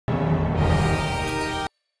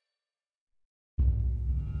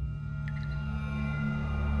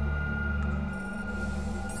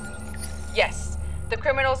The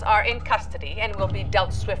criminals are in custody and will be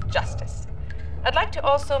dealt swift justice. I'd like to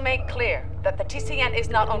also make clear that the TCN is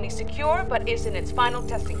not only secure, but is in its final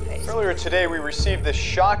testing phase. Earlier today, we received this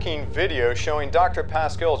shocking video showing Dr.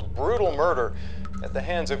 Pascal's brutal murder at the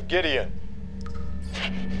hands of Gideon.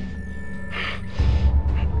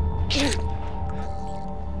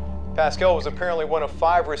 Pascal was apparently one of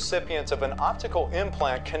 5 recipients of an optical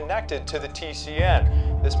implant connected to the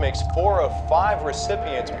TCN. This makes 4 of 5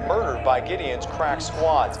 recipients murdered by Gideon's crack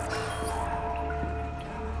squads.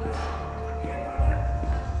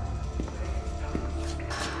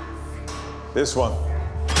 This one.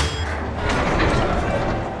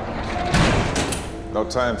 No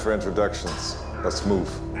time for introductions. Let's move.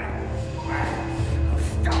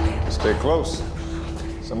 Stay close.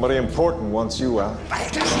 Somebody important wants you out. I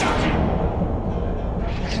can stop him.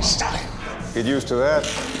 I can stop him. Get used to that.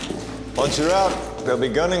 Once you're out, they'll be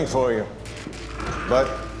gunning for you. But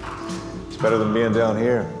it's better than being down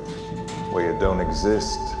here, where you don't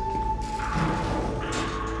exist.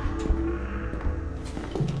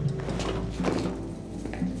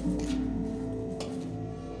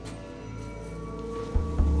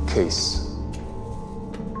 Case.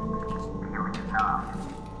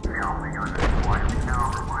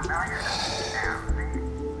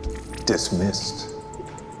 Dismissed.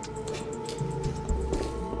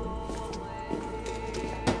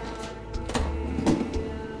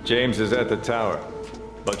 James is at the tower,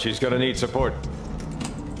 but she's gonna need support.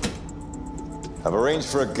 I've arranged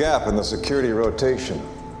for a gap in the security rotation.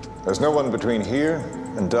 There's no one between here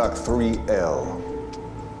and Dock 3L.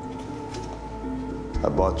 I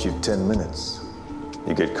bought you 10 minutes.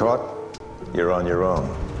 You get caught, you're on your own.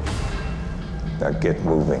 Now get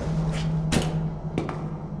moving.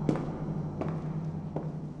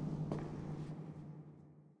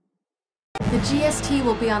 The GST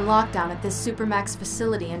will be on lockdown at this Supermax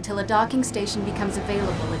facility until a docking station becomes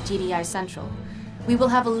available at GDI Central. We will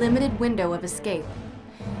have a limited window of escape.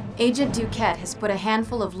 Agent Duquette has put a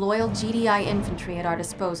handful of loyal GDI infantry at our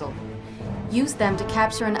disposal. Use them to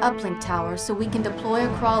capture an uplink tower so we can deploy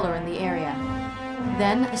a crawler in the area.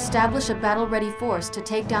 Then establish a battle-ready force to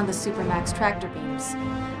take down the Supermax tractor beams.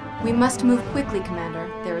 We must move quickly, Commander.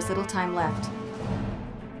 There is little time left.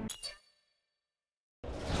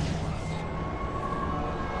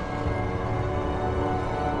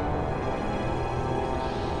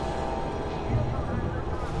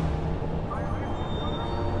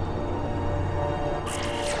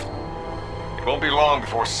 It won't be long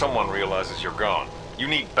before someone realizes you're gone. You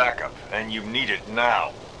need backup, and you need it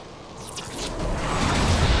now.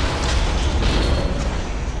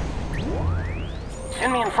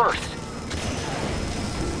 Send me in first.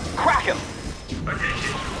 Crack him!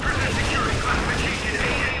 Attention! Present security classification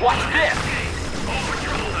AA. Watch this! All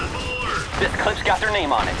patrols on full alert. This clip's got their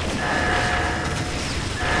name on it.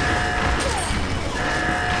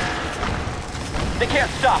 They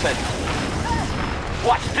can't stop it.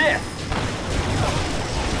 Watch this!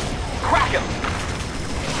 Crack him!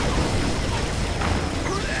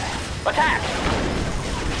 Attack!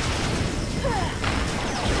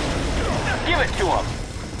 Give it to him!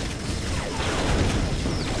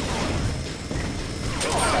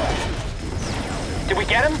 Did we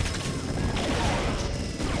get him?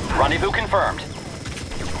 Rendezvous confirmed.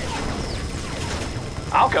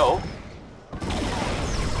 I'll go.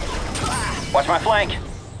 Watch my flank.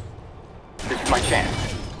 This is my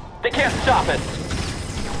chance. They can't stop us.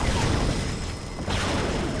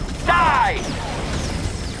 Die!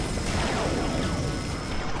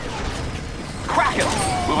 Crack him!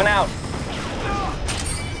 Moving out.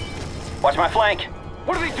 Watch my flank.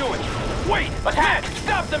 What are they doing? Wait! Attack!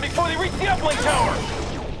 Stop them before they reach the uplink tower!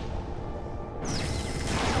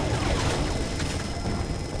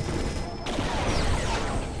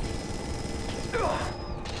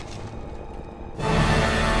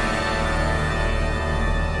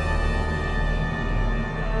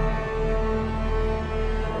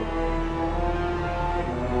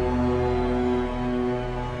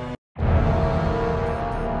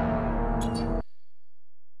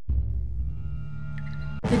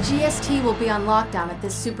 The GST will be on lockdown at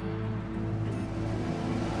this super...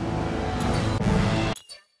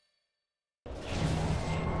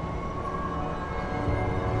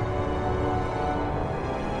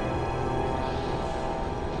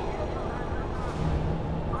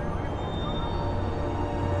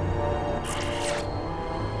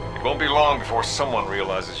 It won't be long before someone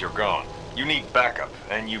realizes you're gone. You need backup,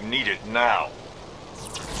 and you need it now.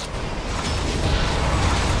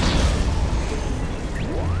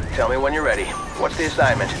 Tell me when you're ready. What's the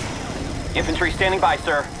assignment? Infantry standing by,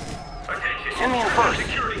 sir. Attention! Send me in first.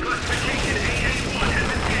 Security classification AA1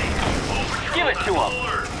 has escaped. All patrols Give it to him.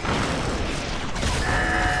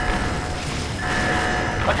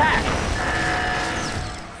 Attack!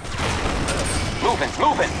 Moving,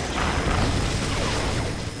 moving.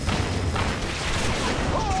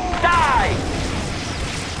 Die!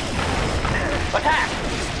 Attack!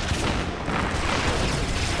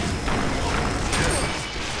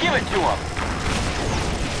 Give it to him.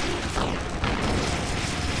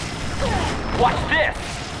 Watch this!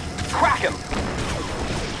 Crack him!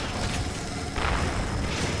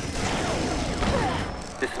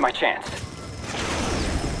 This is my chance.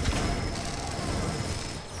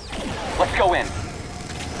 Let's go in.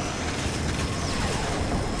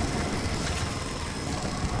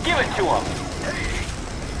 Give it to him.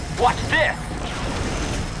 Watch this.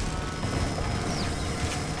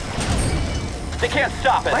 They can't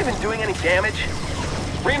stop it. Am I even doing any damage?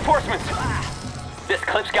 Reinforcements. This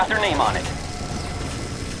clip's got their name on it.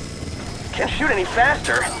 Can't shoot any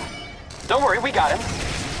faster. Don't worry, we got him.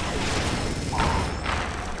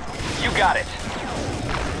 You got it.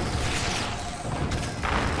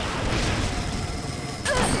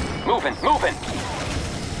 Moving, moving.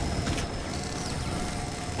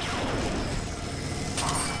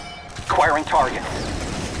 Acquiring target.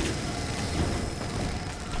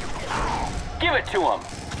 Give it to him.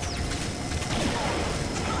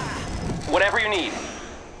 Whatever you need.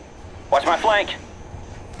 Watch my flank.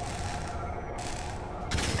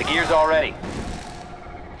 The gear's all ready.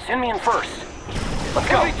 Send me in first. Let's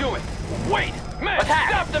go. What are they doing? Wait! Men, Attack!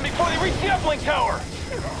 stop them before they reach the uplink tower!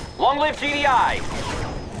 Long live GDI.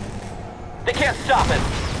 They can't stop it.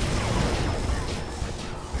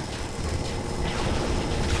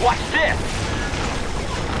 Watch this.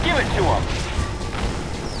 Give it to him.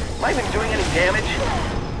 Am I even doing any damage?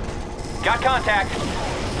 Got contact.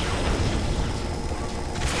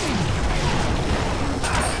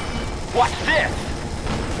 Watch this.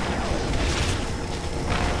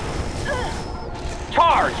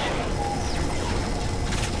 Charge.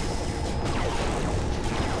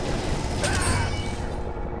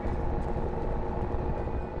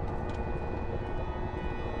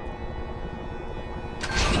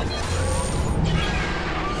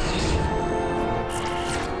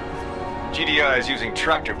 GDI is using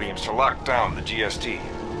tractor beams to lock down the GST.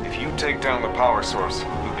 If you take down the power source,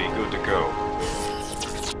 we'll be good to go.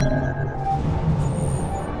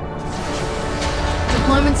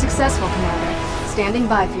 Deployment successful, Commander. Standing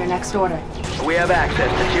by for your next order. We have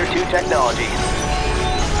access to Tier 2 technology.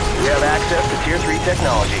 We have access to Tier 3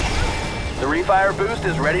 technology. The refire boost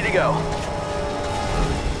is ready to go.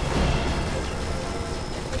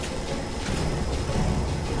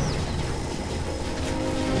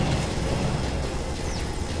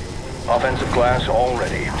 Offensive class all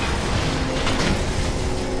ready.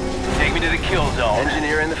 Take me to the kill zone.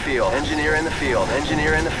 Engineer in the field. Engineer in the field.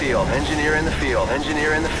 Engineer in the field. Engineer in the field.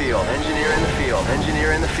 Engineer in the field. Engineer in the field.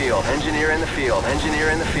 Engineer in the field. Engineer in the field. Engineer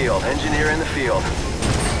in the field. Engineer in the field.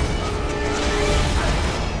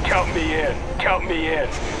 Count me in. Count me in.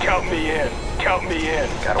 Count me in. Count me in.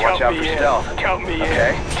 Gotta watch out for stealth. Count me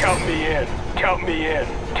Okay. in. Count me in. Count me in.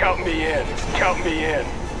 Count me in. Count me in.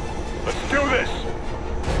 Let's do this.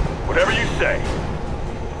 Whatever you say.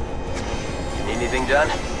 Need anything done?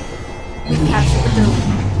 We've captured the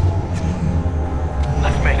building.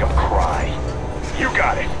 Let's make them cry. You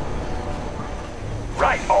got it.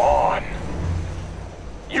 Right on.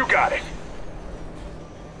 You got it.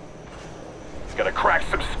 Gonna crack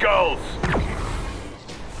some skulls.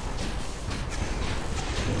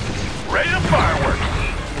 Ready to fireworks.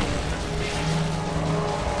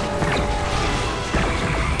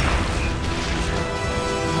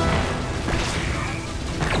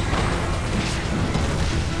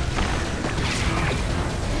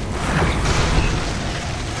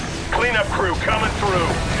 Cleanup crew coming through.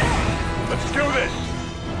 Let's do this.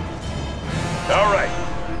 All right.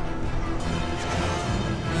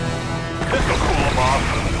 This'll cool them off.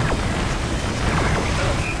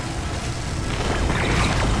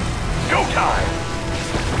 Go time.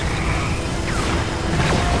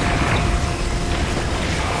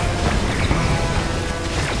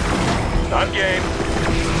 On game.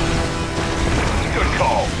 Good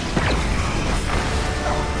call.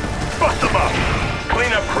 Bust them up.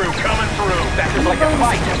 Cleanup crew coming through. That is like a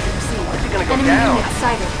fight. Where's he gonna go Enemy down? unit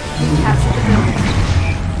sighted. We've captured the building.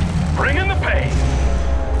 Bring in the pain.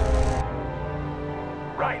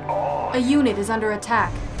 Right on. A unit is under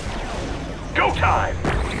attack. Go time.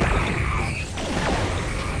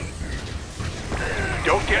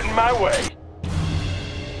 Don't get in my way.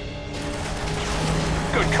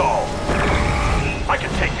 Good call. I can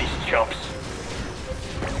take these jumps.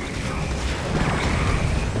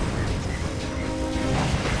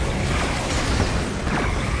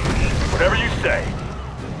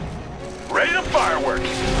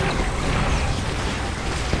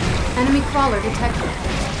 Enemy crawler detected.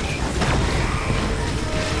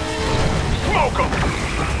 Smoke 'em!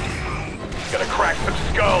 Gonna crack some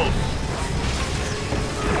skulls.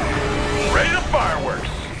 Ready to fireworks.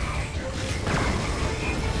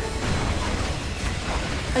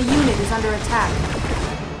 A unit is under attack.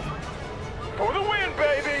 For the win,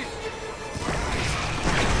 baby!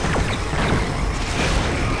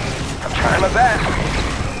 I'm trying my best.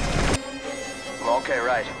 Okay,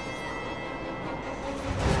 right.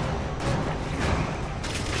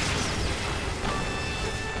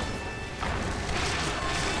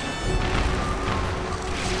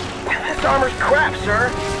 This armor's crap,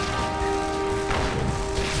 sir.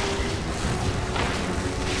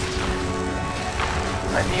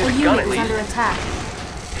 I can A use a gun unit at is least. under attack.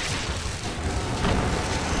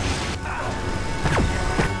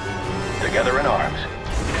 Together in arms.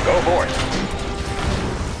 Go forth.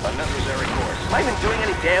 Unnecessary course. Am I even doing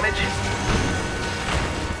any damage?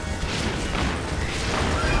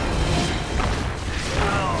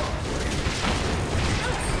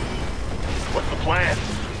 What's the plan?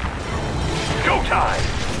 Go time!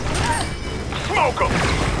 Smoke 'em!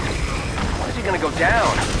 When is he gonna go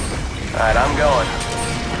down? Alright, I'm going.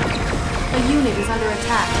 A unit is under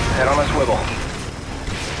attack. Head on a swivel.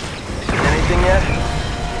 Seen anything yet?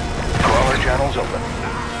 Crawler channels open.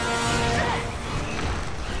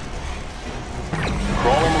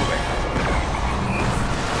 Crawler moving.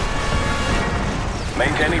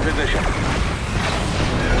 Maintaining position.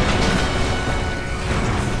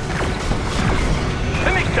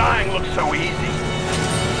 That makes dying look so easy.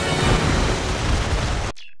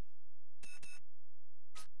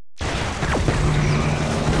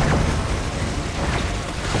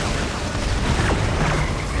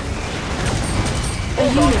 A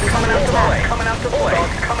unit is under attack. Coming out to play.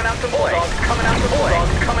 Coming out to play. Coming out to play.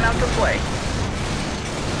 Coming out to play.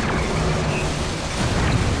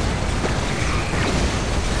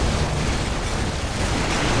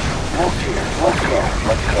 Let's here. Let's go.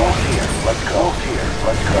 Let's go. Here. Let's go. Here.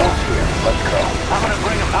 Let's go. Here. Let's go. I'm gonna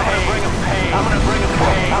bring 'em pain. I'm gonna bring 'em pain. I'm gonna bring 'em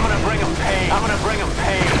pain. I'm gonna bring 'em pain. I'm gonna bring 'em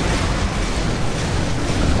pain.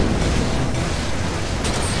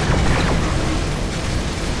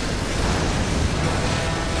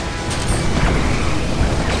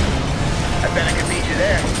 I bet I can beat you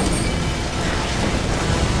there.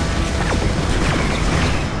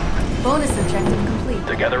 Bonus objective complete.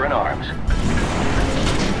 Together in arms.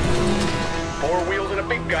 4 wheels and a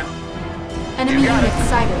big gun. Enemy You got unit it.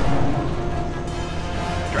 sighted.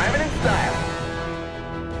 Driving in style.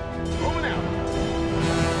 Moving out.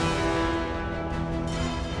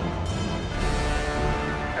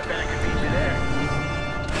 I bet I can beat you there.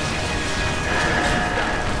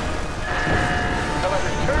 How about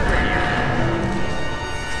the turn radius?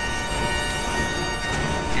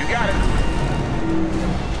 You got it.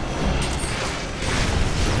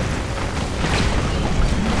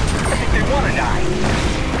 I think they want to die.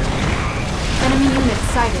 Enemy unit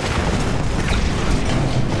sighted.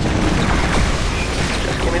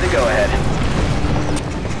 Just give me the go-ahead.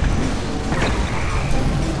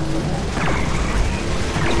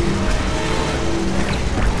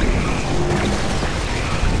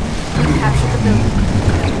 We captured the building.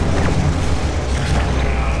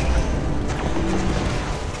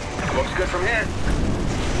 Looks good from here.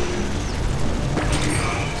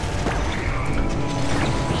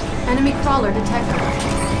 Enemy crawler detected.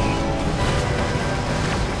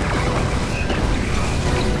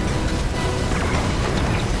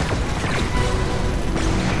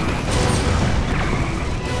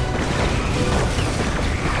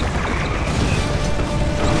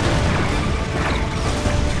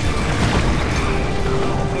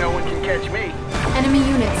 No one can catch me. Enemy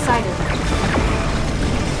unit sighted.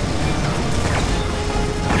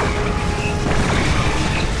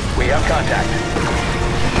 We have contact.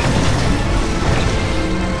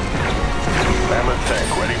 Mammoth tank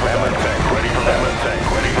ready for battle. Tank ready for battle. Tank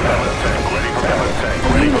ready for battle. Tank ready for battle. Tank A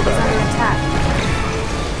ready unit for is battle. under attack.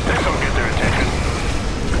 This'll get their attention.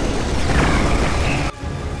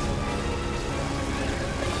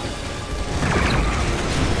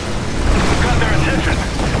 Got their attention.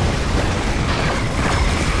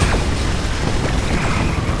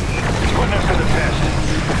 Putting us to the test.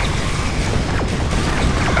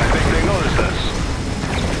 I think they noticed us.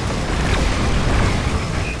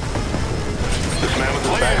 This mammoth is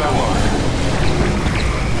back online.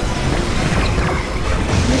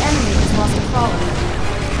 The enemy has lost a crawler.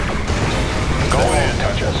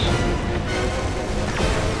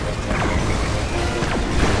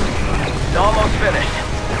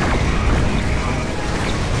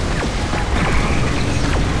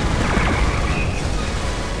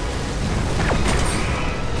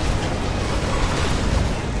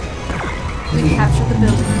 successfully captured the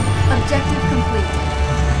building. Objective complete.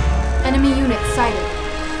 Enemy unit sighted.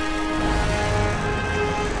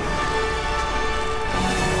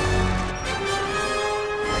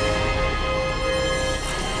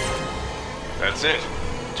 That's it.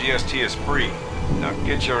 GST is free. Now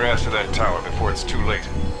get your ass to that tower before it's too late.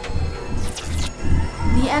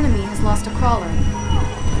 The enemy has lost a crawler.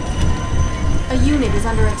 A unit is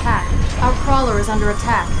under attack. Our crawler is under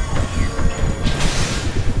attack.